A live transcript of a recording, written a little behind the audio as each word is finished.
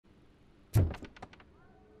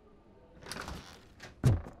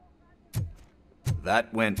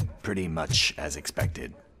That went pretty much as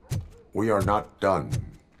expected. We are not done.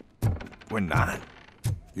 We're not?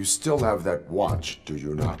 You still have that watch, do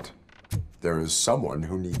you not? There is someone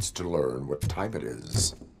who needs to learn what time it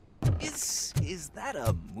is. Is that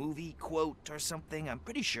a movie quote or something? I'm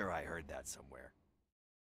pretty sure I heard that somewhere.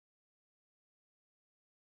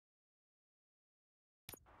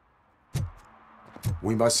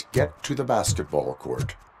 We must get to the basketball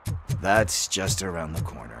court. That's just around the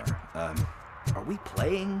corner. Are we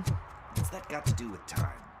playing? What's that got to do with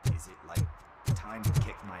time? Is it like time to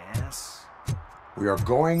kick my ass? We are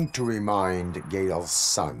going to remind Gale's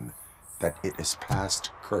son that it is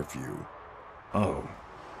past curfew. Oh.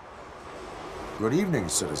 Good evening,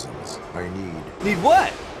 citizens. I Need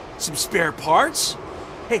what? Some spare parts?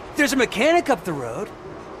 Hey, there's a mechanic up the road.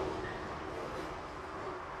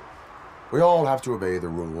 We all have to obey the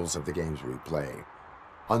rules of the games we play.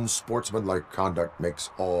 Unsportsmanlike conduct makes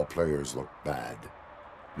all players look bad.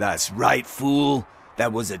 That's right, fool.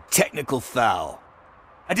 That was a technical foul.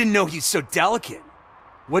 I didn't know he's so delicate.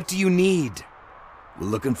 What do you need? We're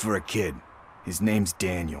looking for a kid. His name's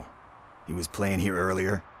Daniel. He was playing here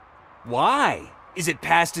earlier. Why? Is it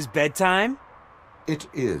past his bedtime? It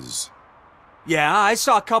is. Yeah, I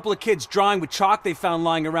saw a couple of kids drawing with chalk they found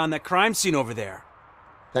lying around that crime scene over there.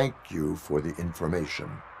 Thank you for the information.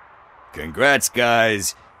 Congrats,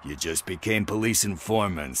 guys. You just became police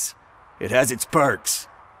informants. It has its perks.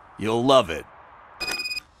 You'll love it.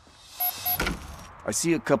 I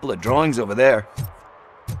see a couple of drawings over there.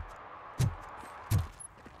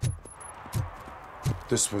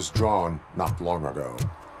 This was drawn not long ago.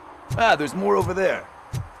 Ah, there's more over there.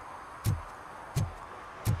 $100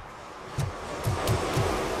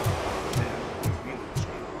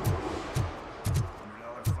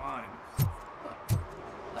 fine.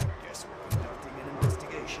 I guess we're conducting an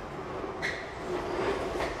investigation.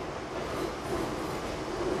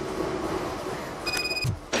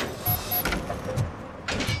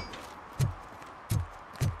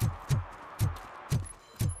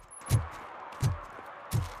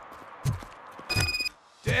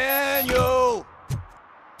 Daniel!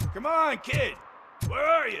 Come on, kid! Where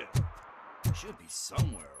are you? Should be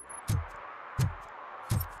somewhere around.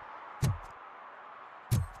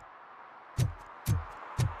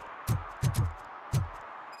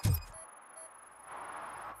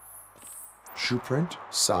 Shoe print,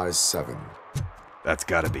 size 7. That's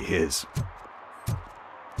gotta be his.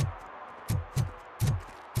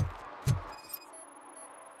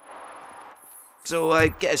 So I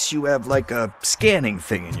guess you have like a scanning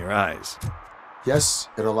thing in your eyes. Yes,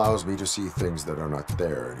 it allows me to see things that are not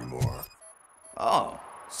there anymore. Oh,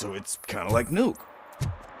 so it's kind of like Nuke.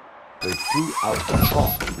 They threw out the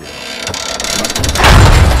chalk here.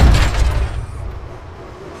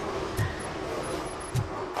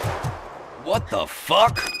 What the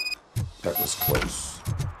fuck? That was close.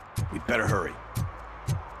 We'd better hurry.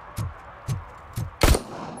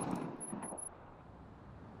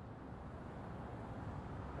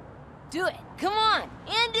 Do it! Come on!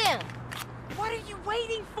 And him! What are you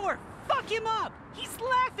waiting for? Fuck him up! He's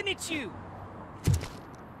laughing at you!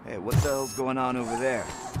 Hey, what the hell's going on over there?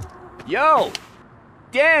 Yo!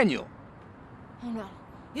 Daniel! Oh no,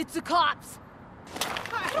 it's the cops!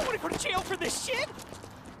 I don't want to go to jail for this shit!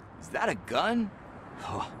 Is that a gun?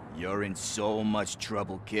 Oh, you're in so much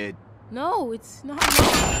trouble, kid. No, it's not.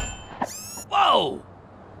 Whoa!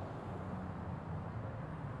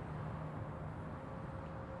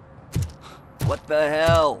 What the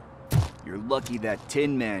hell? You're lucky that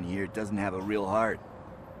Tin Man here doesn't have a real heart.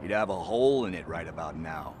 He'd have a hole in it right about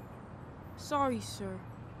now. Sorry, sir.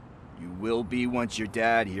 You will be once your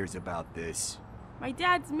dad hears about this. My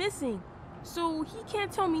dad's missing, so he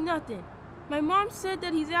can't tell me nothing. My mom said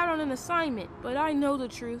that he's out on an assignment, but I know the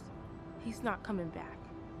truth. He's not coming back.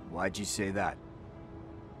 Why'd you say that?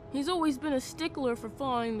 He's always been a stickler for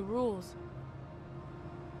following the rules.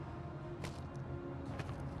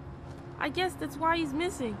 I guess that's why he's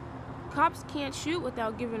missing. Cops can't shoot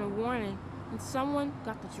without giving a warning, and someone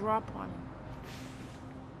got the drop on him.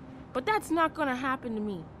 But that's not gonna happen to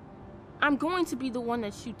me. I'm going to be the one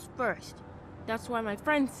that shoots first. That's why my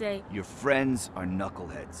friends say... Your friends are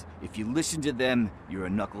knuckleheads. If you listen to them, you're a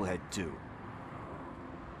knucklehead too.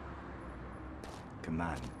 Come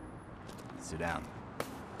on. Sit down.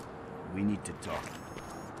 We need to talk.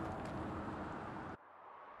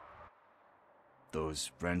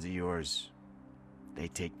 Those friends of yours, they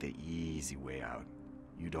take the easy way out.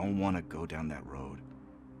 You don't want to go down that road.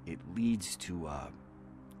 It leads to a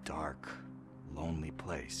dark, lonely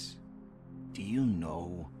place. Do you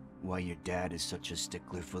know why your dad is such a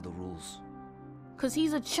stickler for the rules? 'Cause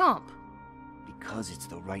he's a chump. Because it's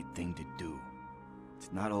the right thing to do.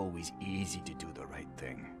 It's not always easy to do the right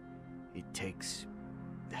thing. It takes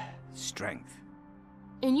strength.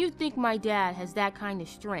 And you think my dad has that kind of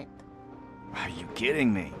strength? Are you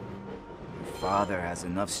kidding me? Your father has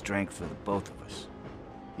enough strength for the both of us.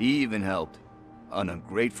 He even helped an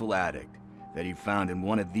ungrateful addict that he found in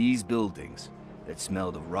one of these buildings that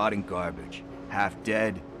smelled of rotting garbage, half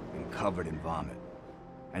dead and covered in vomit.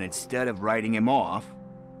 And instead of writing him off,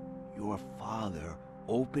 your father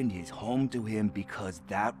opened his home to him because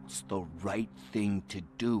that's the right thing to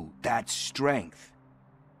do. That's strength.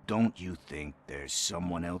 Don't you think there's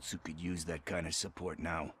someone else who could use that kind of support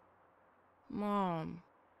now? Mom.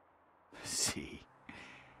 See,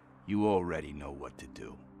 you already know what to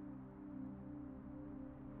do.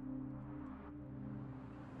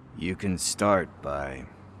 You can start by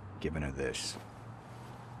giving her this.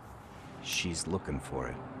 She's looking for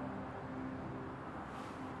it.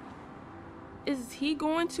 Is he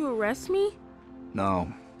going to arrest me?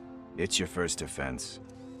 No, it's your first offense.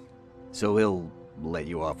 So he'll let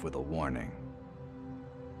you off with a warning.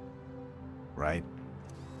 Right?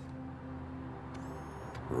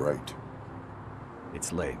 Right.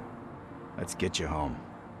 It's late. Let's get you home.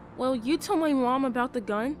 Well, you told my mom about the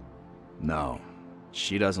gun? No,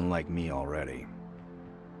 she doesn't like me already.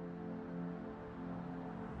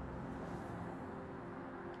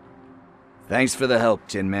 Thanks for the help,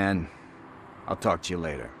 Tin Man. I'll talk to you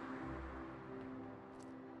later.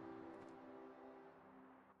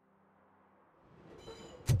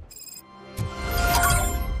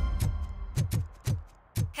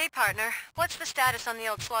 Hey, partner. What's the status on the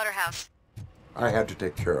old slaughterhouse? I had to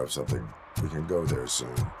take care of something. We can go there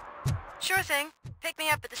soon. Sure thing. Pick me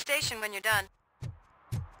up at the station when you're done.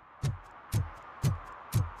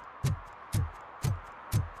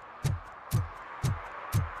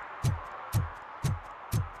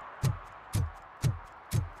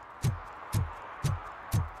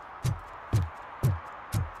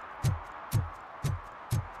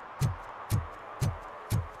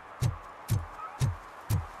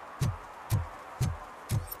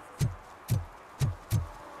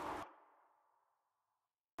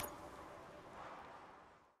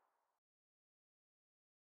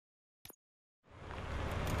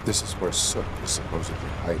 This is where Soot is supposedly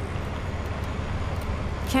hiding.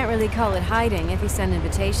 Can't really call it hiding if he sent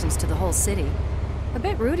invitations to the whole city. I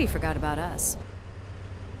bet Rudy forgot about us.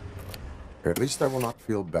 At least I will not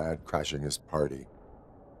feel bad crashing his party.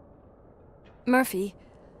 Murphy,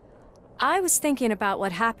 I was thinking about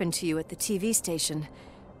what happened to you at the TV station.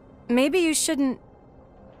 Maybe you shouldn't...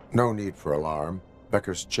 No need for alarm.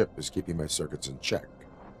 Becker's chip is keeping my circuits in check.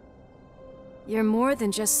 You're more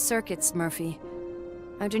than just circuits, Murphy.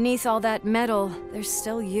 Underneath all that metal, there's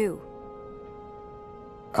still you.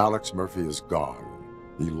 Alex Murphy is gone.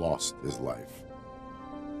 He lost his life.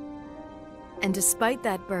 And despite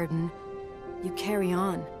that burden, you carry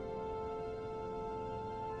on.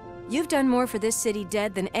 You've done more for this city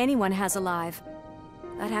dead than anyone has alive.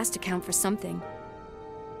 That has to count for something.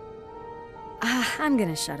 I'm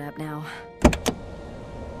gonna shut up now.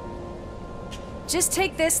 Just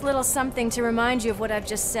take this little something to remind you of what I've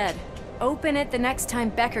just said. Open it the next time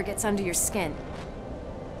Becker gets under your skin.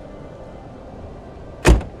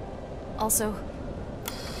 Also,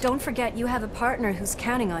 don't forget you have a partner who's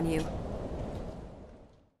counting on you.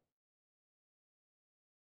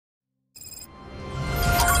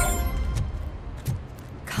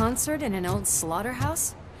 Concert in an old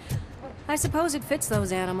slaughterhouse? I suppose it fits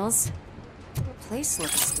those animals. The place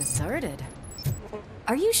looks deserted.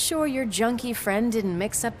 Are you sure your junkie friend didn't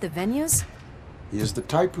mix up the venues? He is the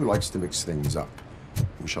type who likes to mix things up.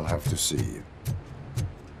 We shall have to see.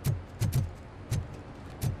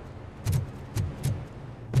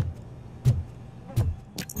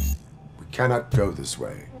 We cannot go this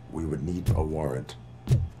way. We would need a warrant.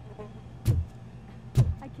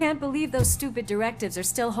 I can't believe those stupid directives are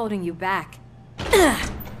still holding you back.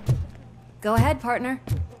 Go ahead, partner.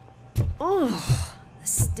 Oh, the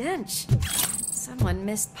stench. Someone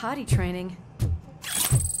missed potty training.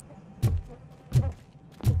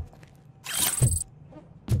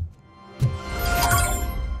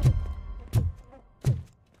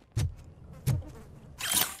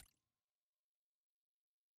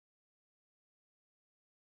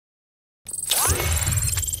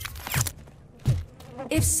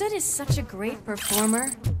 If Sid is such a great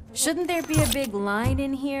performer, shouldn't there be a big line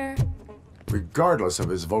in here? Regardless of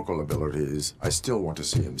his vocal abilities, I still want to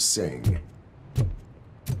see him sing.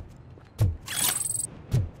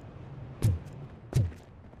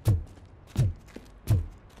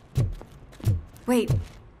 Wait,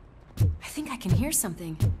 I think I can hear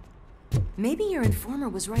something. Maybe your informer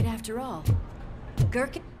was right after all.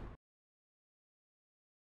 Gherkin...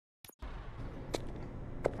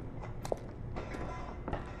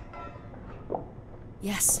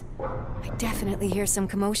 Yes, I definitely hear some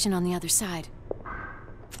commotion on the other side.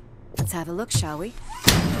 Let's have a look, shall we?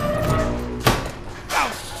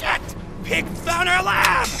 Oh shit! Pig Thunder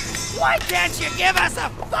Lab! Why can't you give us a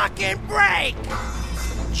fucking break?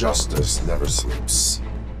 Justice never sleeps.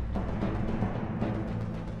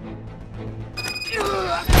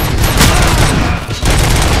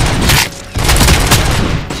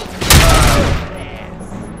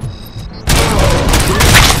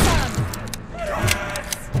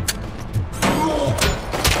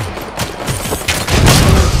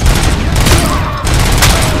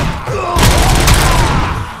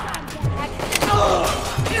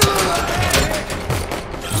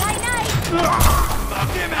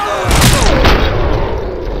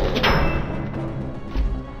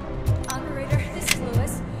 Operator, this is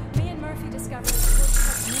Lewis. Me and Murphy discovered a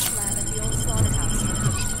nuke lab at the old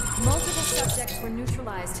slaughterhouse. Multiple subjects were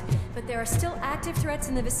neutralized, but there are still active threats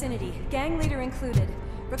in the vicinity, gang leader included.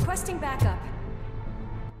 Requesting backup.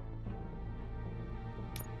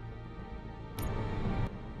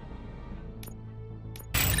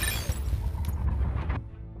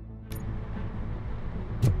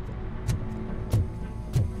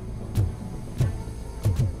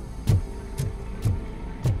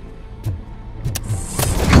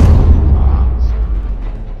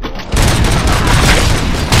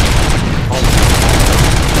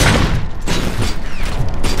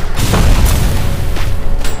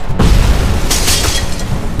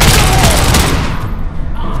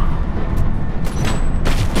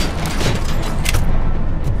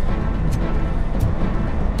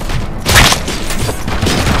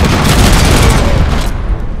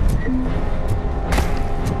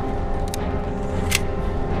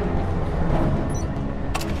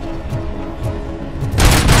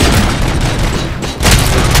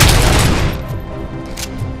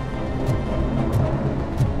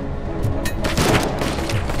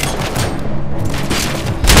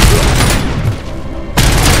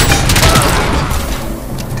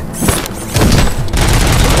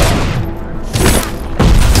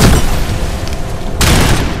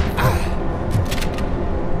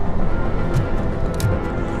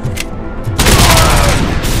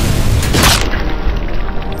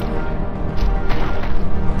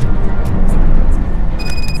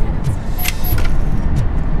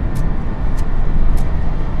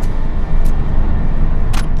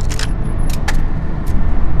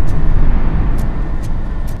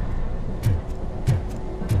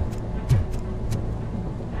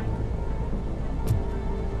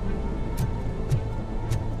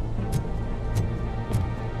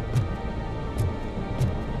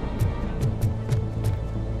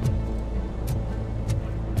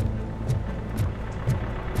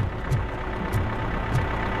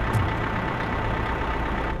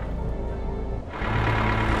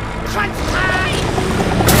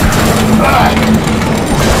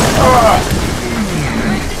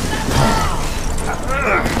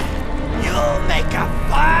 You'll make a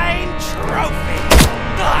fine trophy!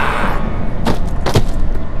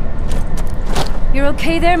 You're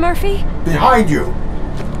okay there, Murphy? Behind you!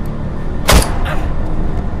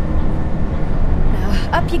 Now,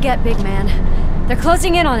 up you get, big man. They're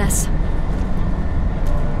closing in on us.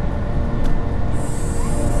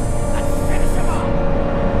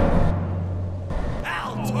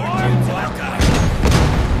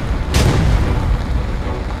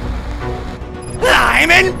 I'm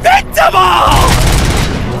invincible!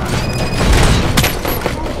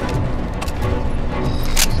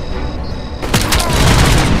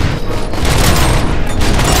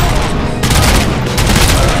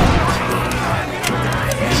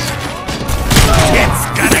 It's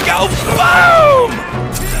gonna go boom!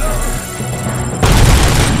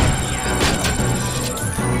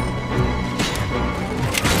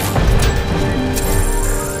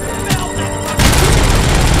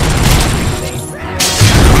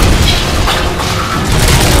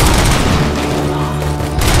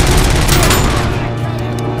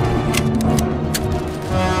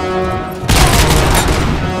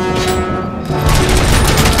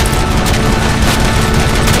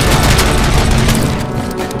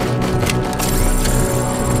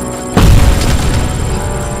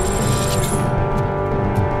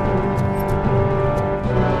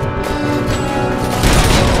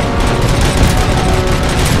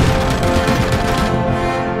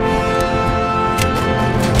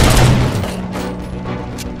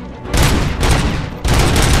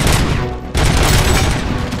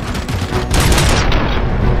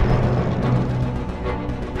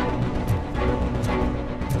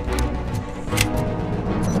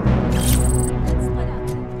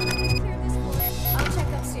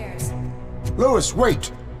 Lewis,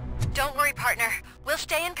 wait! Don't worry, partner. We'll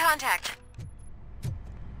Stay in contact.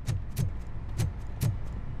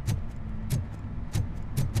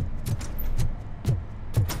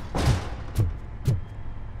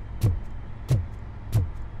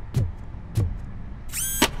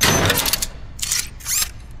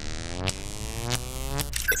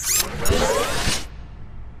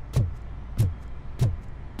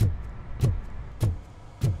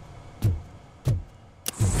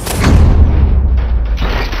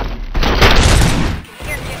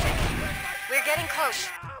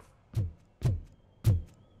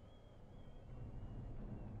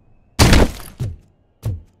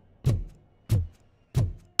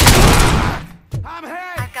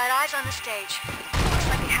 On the stage. Looks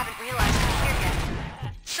like we haven't realized we're here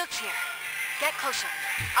yet. Sook's here. Get closer.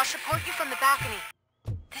 I'll support you from the balcony.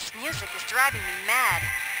 This music is driving me mad.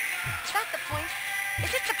 Is that the point?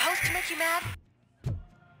 Is it supposed to make you mad?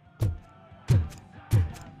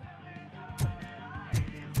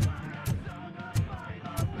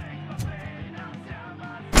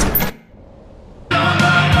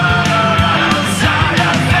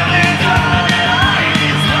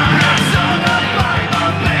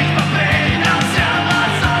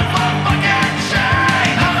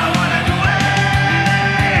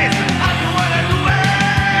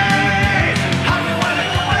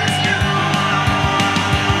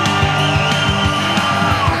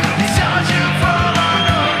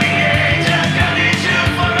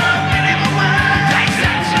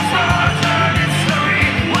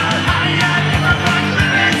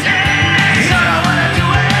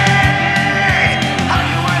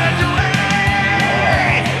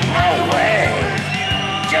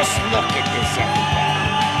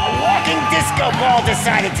 Ball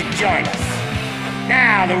decided to join us.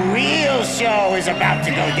 Now the real show is about to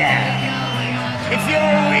go down. If you're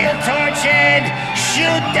a real torchhead,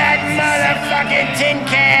 shoot that motherfucking tin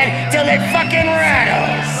can till it fucking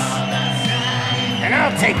rattles. And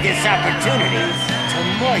I'll take this opportunity to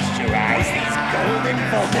moisturize these golden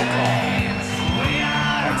vocal cords.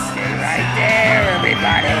 Let's stay right there,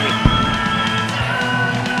 everybody.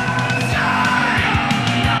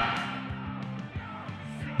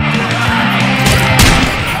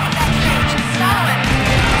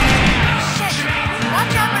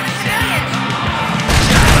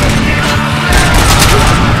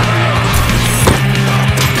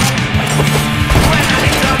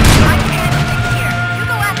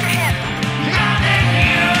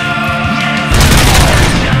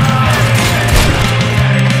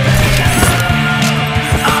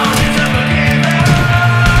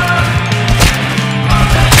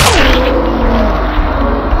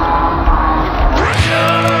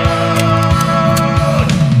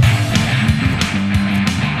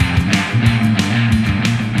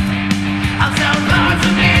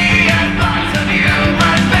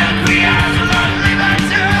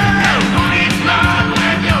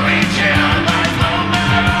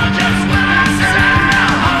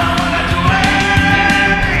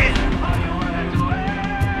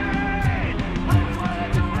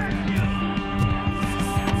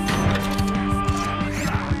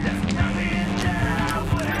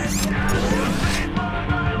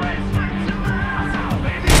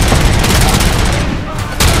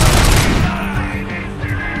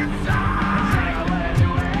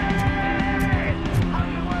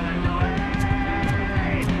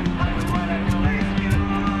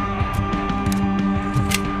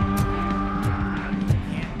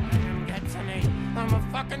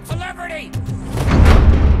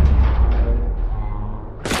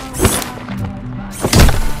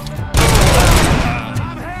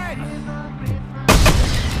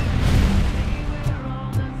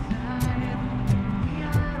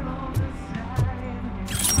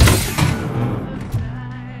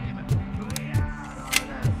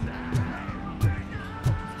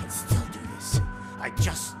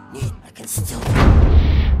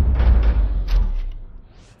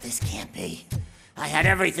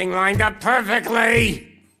 Everything lined up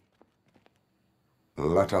perfectly!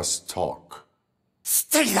 Let us talk.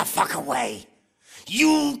 Stay the fuck away!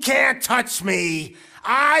 You can't touch me!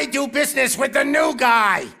 I do business with the new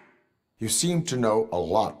guy! You seem to know a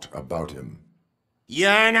lot about him.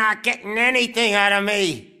 You're not getting anything out of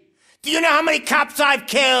me! Do you know how many cops I've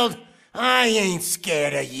killed? I ain't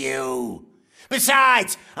scared of you!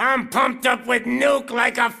 Besides, I'm pumped up with nuke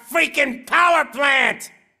like a freaking power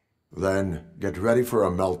plant! Then get ready for a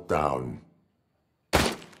meltdown.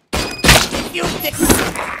 You think...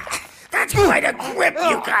 That's quite a grip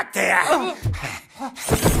you got there!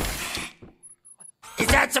 Is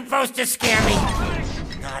that supposed to scare me?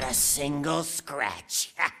 Not a single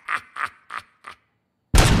scratch.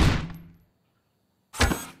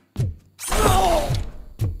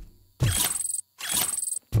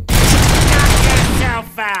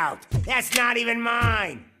 life out. That's not even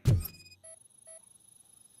mine.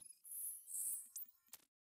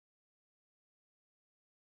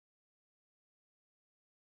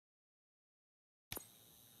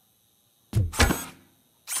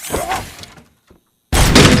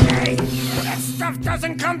 Hey, that stuff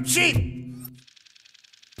doesn't come cheap.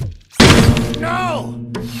 No!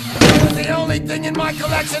 That was the only thing in my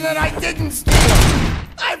collection that I didn't steal!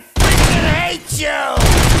 I freaking hate you!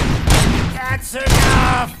 That's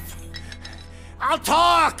enough! I'll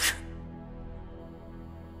talk!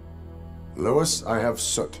 Lewis, I have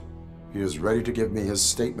Soot. He is ready to give me his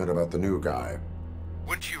statement about the new guy.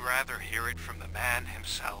 Wouldn't you rather hear it from the man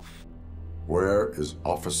himself? Where is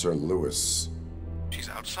Officer Lewis? She's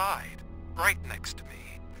outside, right next to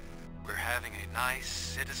me. We're having a nice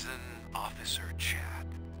citizen-officer chat.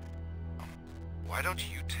 Why don't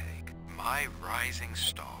you take my rising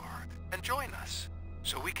star and join us,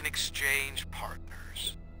 so we can exchange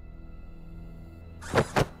partners?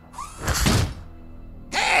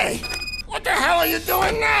 Hey! What the hell are you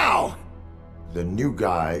doing now? The new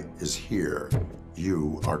guy is here.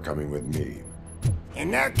 You are coming with me.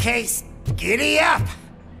 In that case, giddy up!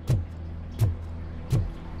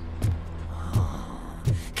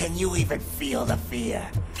 Can you even feel the fear?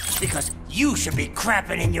 Because you should be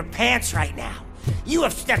crapping in your pants right now. You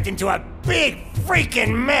have stepped into a big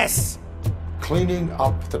freaking mess! Cleaning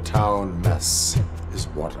up the town mess is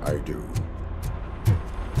what I do.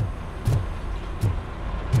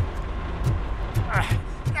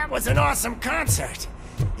 That was an awesome concert.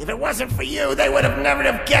 If it wasn't for you, they would have never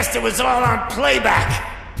have guessed it was all on playback.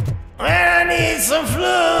 When I need some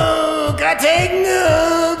fluke, I take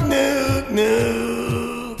nuke, nuke,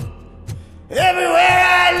 nuke. Everywhere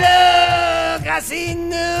I look, I see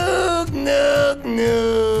nuke, nuke,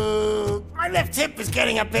 nuke. My left hip is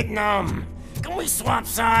getting a bit numb. Can we swap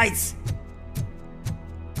sides?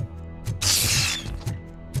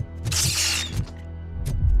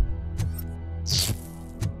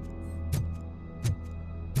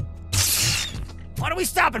 What are we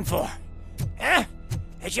stopping for? Huh?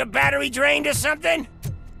 Is your battery drained or something?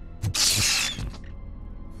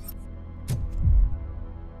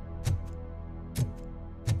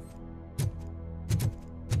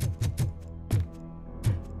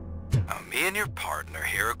 Me and your partner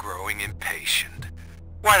here are growing impatient.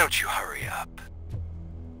 Why don't you hurry up?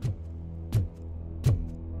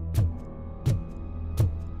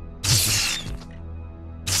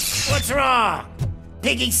 What's wrong?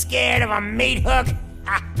 Piggy scared of a meat hook?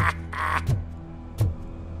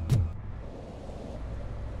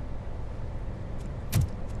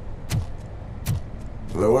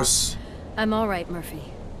 Lewis? I'm all right, Murphy.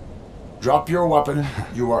 Drop your weapon.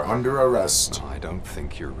 You are under arrest. I don't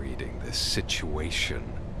think you're reading this situation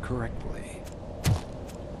correctly.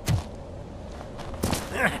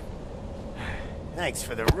 Thanks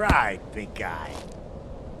for the ride, big guy.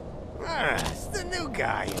 It's the new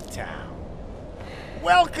guy in town.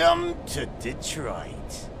 Welcome to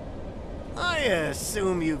Detroit. I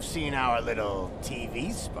assume you've seen our little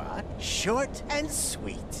TV spot. Short and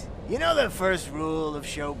sweet. You know the first rule of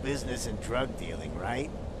show business and drug dealing, right?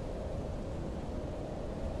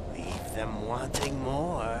 Leave them wanting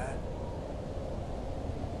more.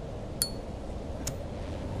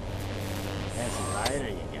 That's a lighter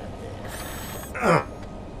you got there.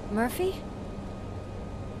 Murphy?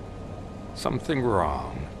 Something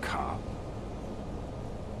wrong, cop.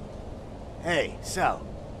 Hey, so,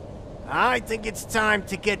 I think it's time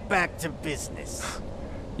to get back to business.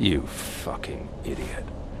 You fucking idiot.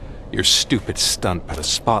 Your stupid stunt put a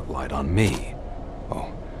spotlight on me.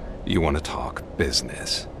 Oh, you want to talk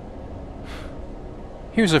business?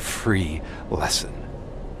 Here's a free lesson.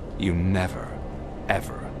 You never,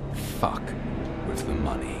 ever fuck with the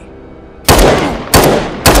money.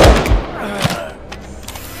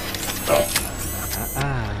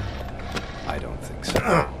 I don't think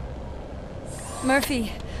so.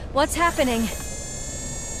 Murphy, what's happening?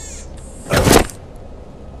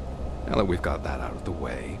 Now that we've got that out of the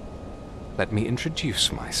way, let me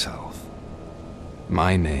introduce myself.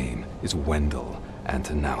 My name is Wendell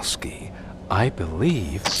Antonowski. I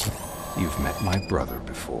believe you've met my brother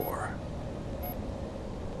before.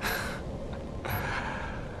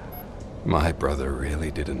 My brother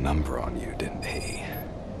really did a number on you, didn't he?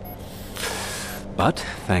 But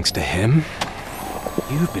thanks to him,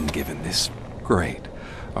 you've been given this great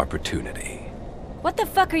opportunity. What the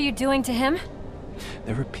fuck are you doing to him?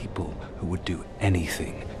 There are people who would do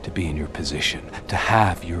anything to be in your position, to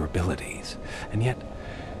have your abilities, and yet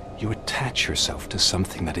you attach yourself to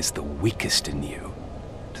something that is the weakest in you,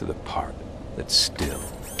 to the part that's still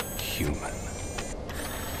human.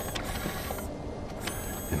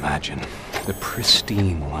 imagine the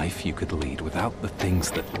pristine life you could lead without the things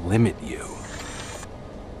that limit you.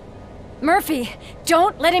 Murphy,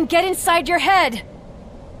 don't let him get inside your head!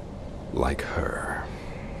 Like her.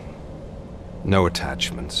 No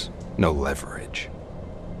attachments, no leverage.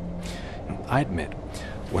 I admit,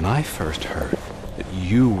 when I first heard that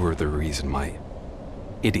you were the reason my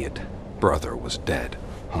idiot brother was dead,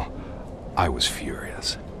 I was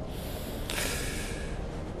furious.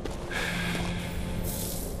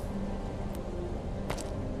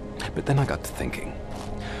 But then I got to thinking,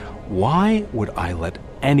 why would I let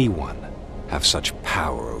anyone have such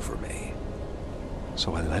power over me?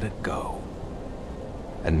 So I let it go.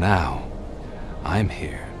 And now, I'm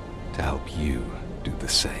here to help you do the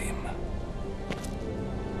same.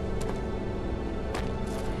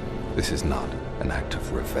 This is not an act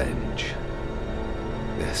of revenge.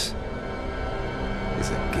 This is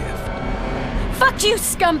a gift. Fuck you,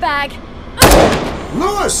 scumbag!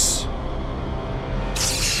 Lewis!